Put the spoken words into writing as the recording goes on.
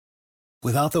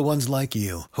Without the ones like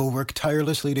you, who work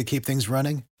tirelessly to keep things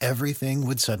running, everything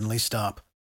would suddenly stop.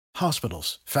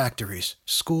 Hospitals, factories,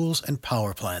 schools, and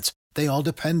power plants, they all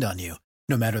depend on you.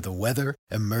 No matter the weather,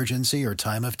 emergency, or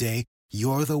time of day,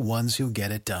 you're the ones who get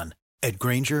it done. At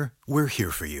Grainger, we're here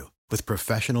for you with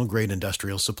professional-grade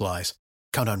industrial supplies.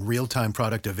 Count on real-time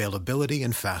product availability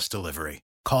and fast delivery.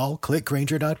 Call, click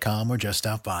Grainger.com, or just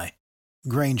stop by.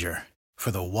 Grainger, for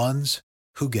the ones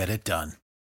who get it done.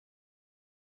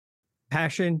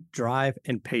 Passion, drive,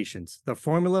 and patience. The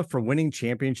formula for winning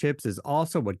championships is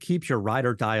also what keeps your ride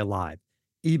or die alive.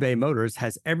 eBay Motors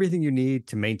has everything you need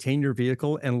to maintain your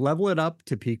vehicle and level it up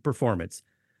to peak performance.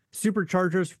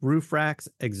 Superchargers, roof racks,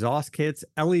 exhaust kits,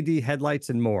 LED headlights,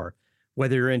 and more.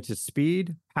 Whether you're into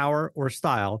speed, power, or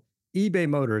style, eBay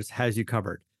Motors has you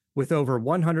covered. With over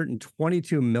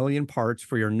 122 million parts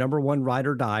for your number one ride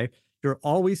or die, you'll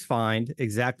always find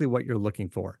exactly what you're looking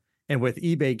for. And with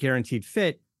eBay Guaranteed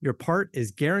Fit, your part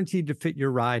is guaranteed to fit your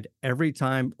ride every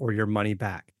time or your money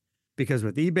back. Because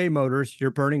with eBay Motors, you're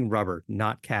burning rubber,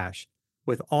 not cash.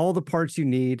 With all the parts you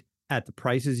need at the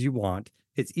prices you want,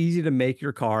 it's easy to make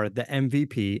your car the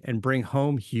MVP and bring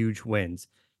home huge wins.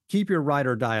 Keep your ride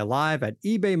or die alive at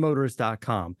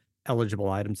ebaymotors.com.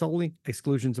 Eligible items only.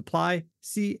 Exclusions apply.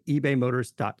 See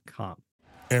ebaymotors.com.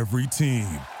 Every team,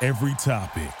 every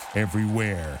topic,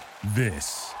 everywhere.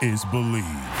 This is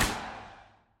Believe.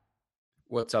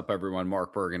 What's up, everyone?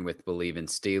 Mark Bergen with Believe in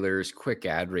Steelers. Quick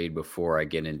ad read before I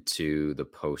get into the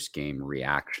post-game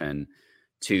reaction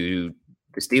to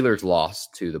the Steelers' loss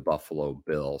to the Buffalo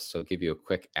Bills. So I'll give you a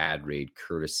quick ad read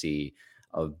courtesy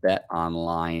of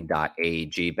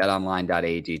betonline.ag.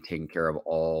 betonline.ag taking care of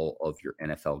all of your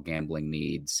NFL gambling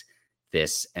needs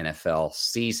this NFL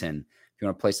season. If you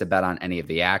want to place a bet on any of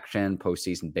the action,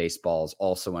 postseason baseball is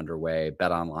also underway.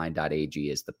 betonline.ag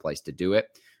is the place to do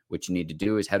it. What you need to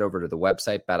do is head over to the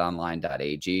website,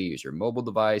 betonline.ag, use your mobile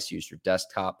device, use your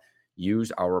desktop,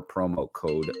 use our promo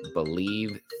code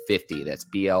BELIEVE50. That's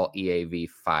BLEAV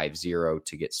 50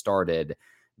 to get started.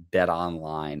 Bet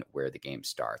online where the game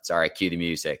starts. All right, cue the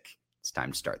music. It's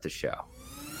time to start the show.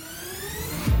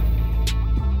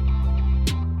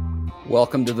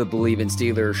 Welcome to the Believe in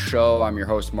Steelers show. I'm your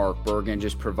host, Mark Bergen,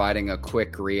 just providing a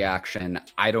quick reaction.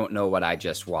 I don't know what I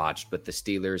just watched, but the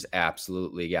Steelers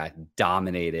absolutely got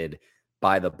dominated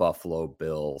by the Buffalo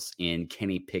Bills in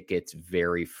Kenny Pickett's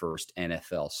very first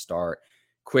NFL start.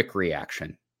 Quick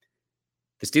reaction.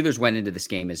 The Steelers went into this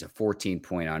game as a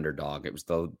 14-point underdog. It was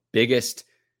the biggest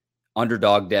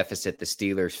underdog deficit the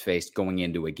Steelers faced going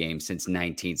into a game since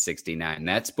 1969.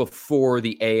 That's before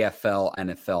the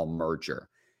AFL-NFL merger.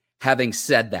 Having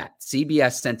said that,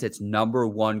 CBS sent its number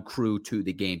one crew to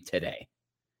the game today.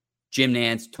 Jim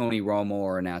Nantz, Tony Romo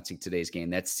are announcing today's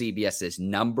game. That's CBS's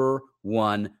number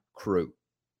one crew.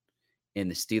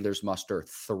 And the Steelers muster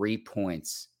 3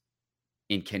 points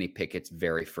in Kenny Pickett's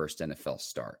very first NFL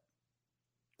start.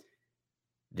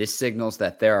 This signals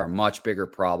that there are much bigger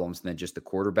problems than just the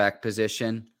quarterback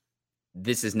position.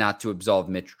 This is not to absolve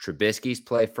Mitch Trubisky's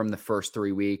play from the first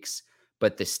 3 weeks,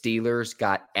 but the Steelers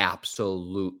got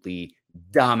absolutely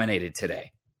dominated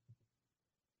today.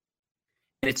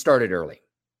 And it started early.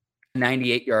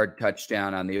 98-yard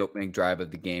touchdown on the opening drive of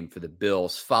the game for the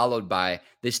Bills, followed by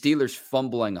the Steelers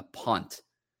fumbling a punt.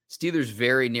 Steelers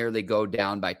very nearly go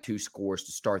down by 2 scores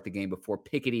to start the game before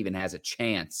Pickett even has a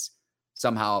chance.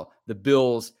 Somehow the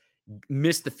Bills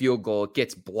miss the field goal. It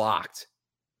gets blocked.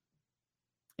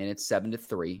 And it's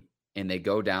 7-3. And they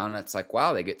go down, and it's like,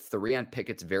 wow, they get 3 on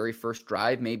Pickett's very first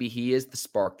drive. Maybe he is the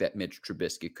spark that Mitch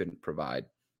Trubisky couldn't provide.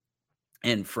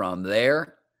 And from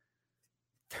there,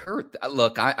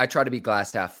 look, I try to be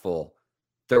glass half full.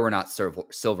 There were not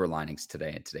silver linings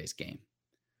today in today's game.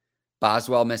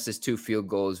 Boswell misses 2 field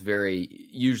goals,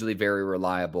 usually very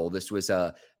reliable. This was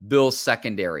a Bills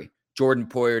secondary. Jordan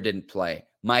Poyer didn't play.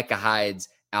 Micah Hyde's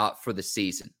out for the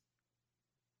season.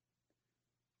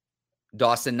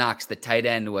 Dawson Knox, the tight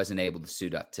end, wasn't able to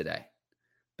suit up today.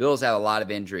 Bills have a lot of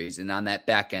injuries, and on that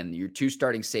back end, your 2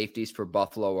 starting safeties for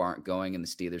Buffalo aren't going, and the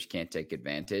Steelers can't take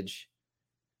advantage.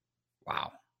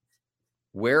 Wow.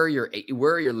 Where are your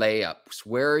layups?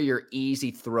 Where are your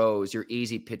easy throws, your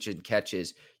easy pitch and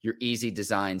catches, your easy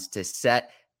designs to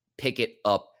set Pickett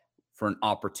up for an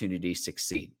opportunity to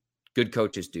succeed? Good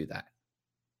coaches do that.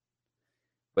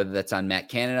 Whether that's on Matt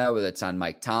Canada, whether it's on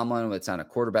Mike Tomlin, whether it's on a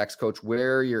quarterback's coach,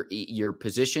 where are your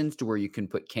positions to where you can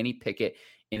put Kenny Pickett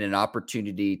in an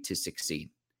opportunity to succeed,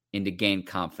 and to gain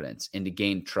confidence, and to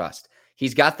gain trust.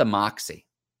 He's got the moxie.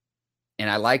 And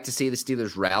I like to see the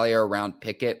Steelers rally around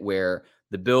Pickett, where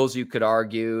the Bills, you could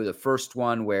argue, the first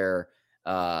one where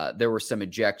There were some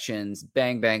ejections,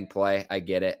 bang, bang play. I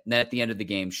get it. And then at the end of the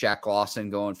game, Shaq Lawson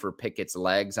going for Pickett's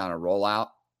legs on a rollout.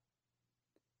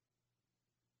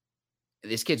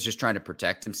 This kid's just trying to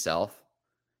protect himself.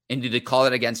 And do they call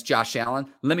it against Josh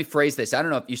Allen? Let me phrase this. I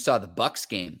don't know if you saw the Bucs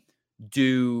game.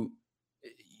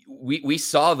 We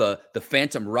saw the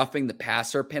phantom roughing the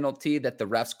passer penalty that the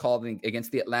refs called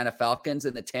against the Atlanta Falcons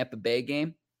in the Tampa Bay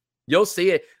game? You'll see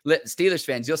it. Steelers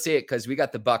fans, you'll see it because we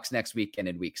got the Bucs next weekend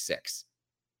in week 6.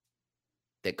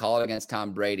 They call it against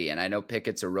Tom Brady. And I know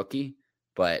Pickett's a rookie,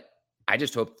 but I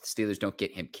just hope the Steelers don't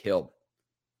get him killed.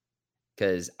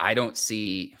 Because I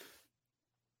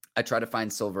try to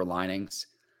find silver linings.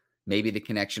 Maybe the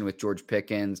connection with George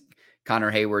Pickens, Connor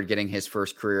Hayward getting his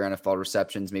first career NFL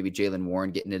receptions, maybe Jaylen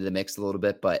Warren getting into the mix a little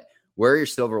bit. But where are your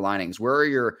silver linings? Where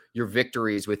are your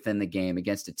victories within the game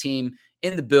against a team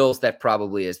in the Bills that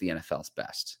probably is the NFL's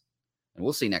best? And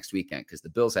we'll see next weekend because the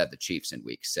Bills have the Chiefs in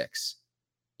week 6.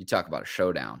 You talk about a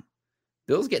showdown.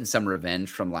 Bills getting some revenge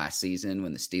from last season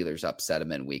when the Steelers upset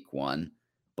them in week 1.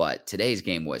 But today's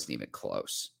game wasn't even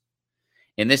close.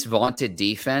 In this vaunted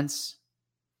defense,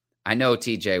 I know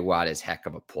TJ Watt is heck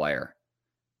of a player.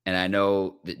 And I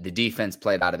know the defense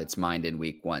played out of its mind in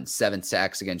week 1. 7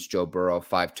 sacks against Joe Burrow,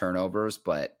 5 turnovers.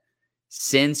 But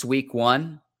since week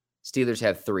 1, Steelers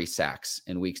have 3 sacks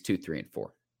in weeks 2, 3, and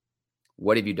 4.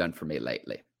 What have you done for me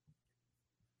lately?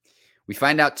 We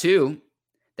find out, too,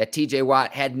 that TJ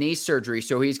Watt had knee surgery,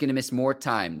 so he's going to miss more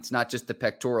time. It's not just the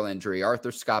pectoral injury,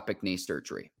 arthroscopic knee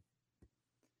surgery.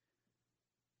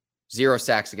 0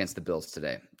 sacks against the Bills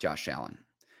today, Josh Allen.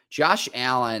 Josh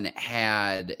Allen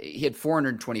had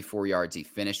 424 yards he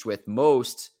finished with,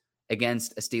 most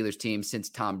against a Steelers team since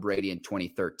Tom Brady in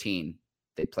 2013.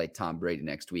 They played Tom Brady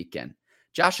next weekend.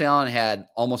 Josh Allen had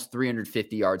almost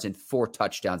 350 yards and 4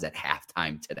 touchdowns at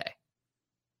halftime today.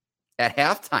 At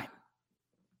halftime.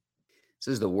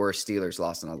 This is the worst Steelers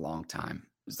loss in a long time.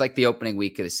 It's like the opening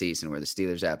week of the season where the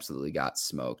Steelers absolutely got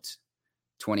smoked.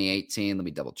 2018, let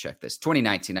me double check this.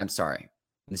 2019, I'm sorry.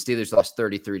 And the Steelers lost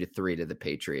 33-3 to the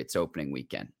Patriots opening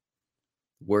weekend.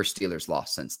 Worst Steelers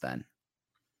loss since then.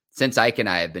 Since Ike and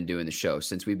I have been doing the show,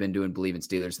 since we've been doing Believe in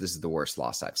Steelers, this is the worst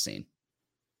loss I've seen.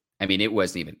 I mean, it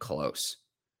wasn't even close.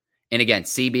 And again,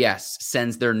 CBS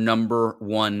sends their number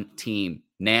 1 team.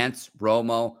 Nance,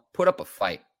 Romo, put up a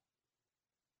fight.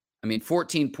 I mean,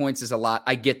 14 points is a lot.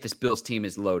 I get this Bills team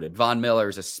is loaded. Von Miller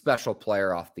is a special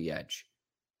player off the edge.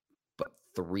 But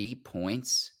 3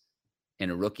 points in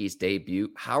a rookie's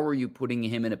debut, how are you putting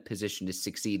him in a position to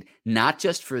succeed, not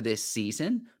just for this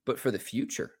season, but for the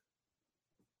future?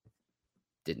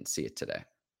 Didn't see it today.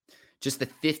 Just the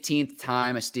 15th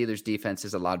time a Steelers defense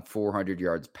has allowed 400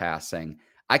 yards passing.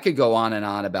 I could go on and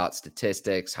on about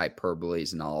statistics,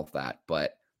 hyperboles, and all of that,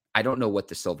 but I don't know what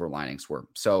the silver linings were.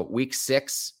 So week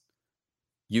 6,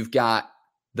 you've got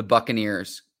the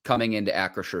Buccaneers coming into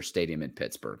Acrisure Stadium in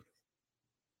Pittsburgh.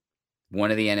 One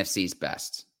of the NFC's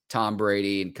best. Tom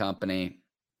Brady and company.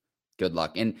 Good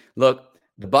luck. And look,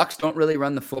 the Bucs don't really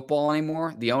run the football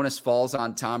anymore. The onus falls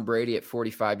on Tom Brady at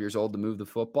 45 years old to move the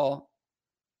football.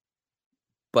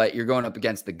 But you're going up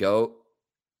against the GOAT,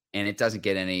 and it doesn't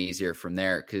get any easier from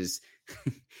there because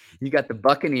you got the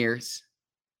Buccaneers,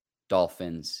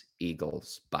 Dolphins,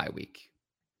 Eagles, bye week.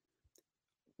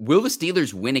 Will the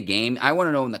Steelers win a game? I want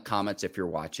to know in the comments if you're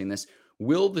watching this.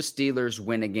 Will the Steelers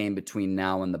win a game between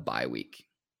now and the bye week?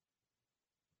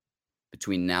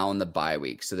 Between now and the bye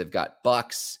week. So they've got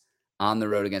Bucs on the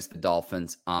road against the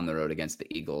Dolphins, on the road against the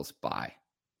Eagles, bye.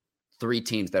 3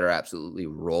 teams that are absolutely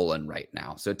rolling right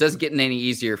now. So it doesn't get any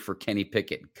easier for Kenny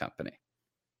Pickett and company.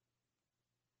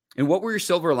 And what were your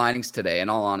silver linings today, in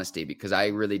all honesty, because I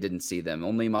really didn't see them.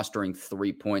 Only mustering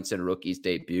 3 points in a rookie's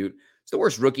debut. It's the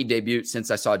worst rookie debut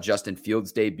since I saw Justin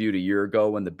Fields debut a year ago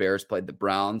when the Bears played the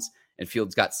Browns, and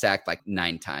Fields got sacked like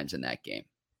 9 times in that game.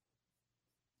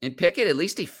 And Pickett, at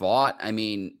least he fought. I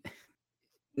mean,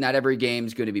 not every game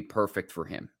is going to be perfect for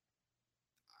him.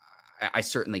 I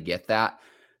certainly get that.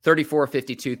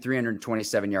 34-52,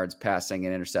 327 yards passing,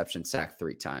 and interception, sacked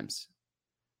 3 times.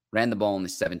 Ran the ball only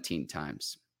 17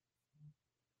 times.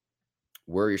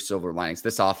 Where are your silver linings?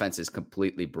 This offense is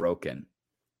completely broken.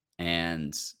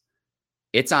 And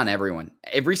it's on everyone.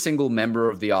 Every single member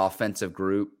of the offensive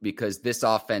group, because this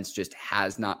offense just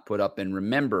has not put up. And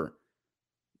remember,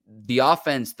 the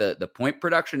offense, the point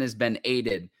production has been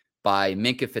aided by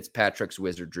Minkah Fitzpatrick's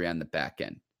wizardry on the back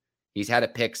end. He's had a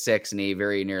pick 6, and he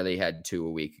very nearly had 2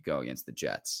 a week ago against the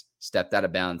Jets. Stepped out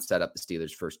of bounds, set up the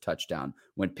Steelers' first touchdown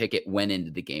when Pickett went into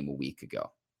the game a week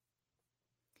ago.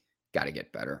 Got to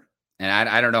get better. And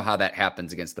I don't know how that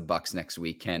happens against the Bucs next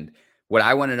weekend What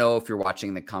I want to know, if you're watching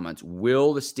in the comments,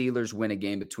 will the Steelers win a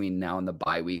game between now and the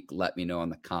bye week? Let me know in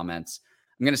the comments.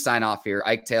 I'm going to sign off here.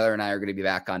 Ike Taylor and I are going to be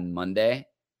back on Monday.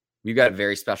 We've got a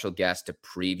very special guest to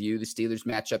preview the Steelers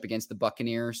matchup against the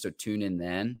Buccaneers, so tune in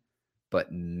then.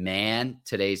 But man,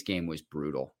 today's game was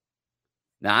brutal.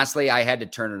 Now, honestly, I had to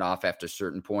turn it off after a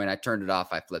certain point. I turned it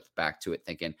off. I flipped back to it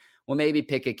thinking, well, maybe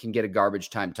Pickett can get a garbage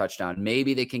time touchdown.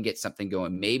 Maybe they can get something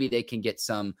going. Maybe they can get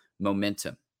some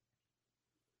momentum.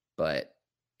 But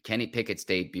Kenny Pickett's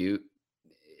debut,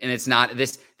 and it's not,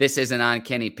 this isn't on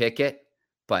Kenny Pickett,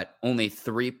 but only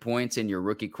 3 points in your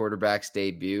rookie quarterback's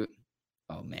debut.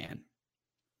 Oh, man.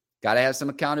 Got to have some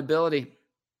accountability.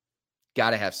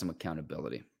 I'm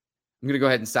going to go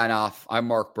ahead and sign off. I'm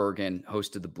Mark Bergen,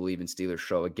 host of the Believe in Steelers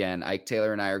show. Again, Ike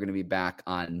Taylor and I are going to be back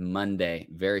on Monday.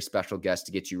 Very special guest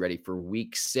to get you ready for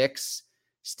week 6,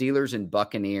 Steelers and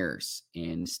Buccaneers.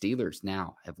 And Steelers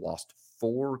now have lost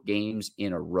 4 games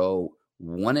in a row,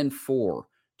 1-4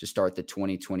 to start the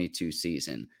 2022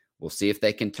 season. We'll see if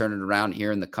they can turn it around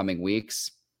here in the coming weeks.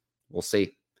 We'll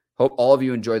see. Hope all of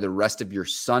you enjoy the rest of your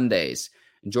Sundays.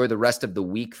 Enjoy the rest of the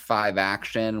week 5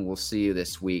 action. We'll see you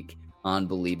this week on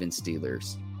Believe in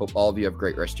Steelers. Hope all of you have a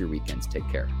great rest of your weekends. Take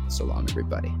care. So long,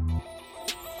 everybody.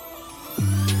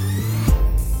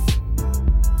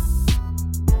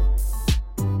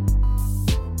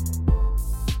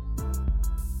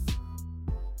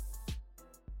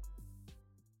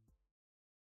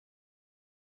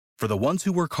 For the ones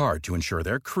who work hard to ensure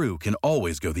their crew can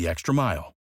always go the extra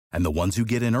mile, and the ones who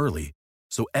get in early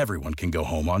so everyone can go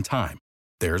home on time,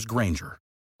 there's Grainger,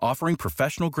 offering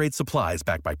professional-grade supplies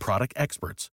backed by product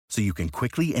experts so you can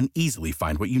quickly and easily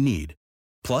find what you need.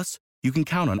 Plus, you can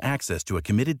count on access to a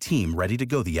committed team ready to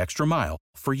go the extra mile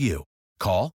for you.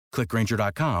 Call, click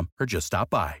Grainger.com, or just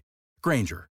stop by.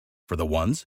 Grainger, for the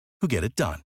ones who get it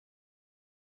done.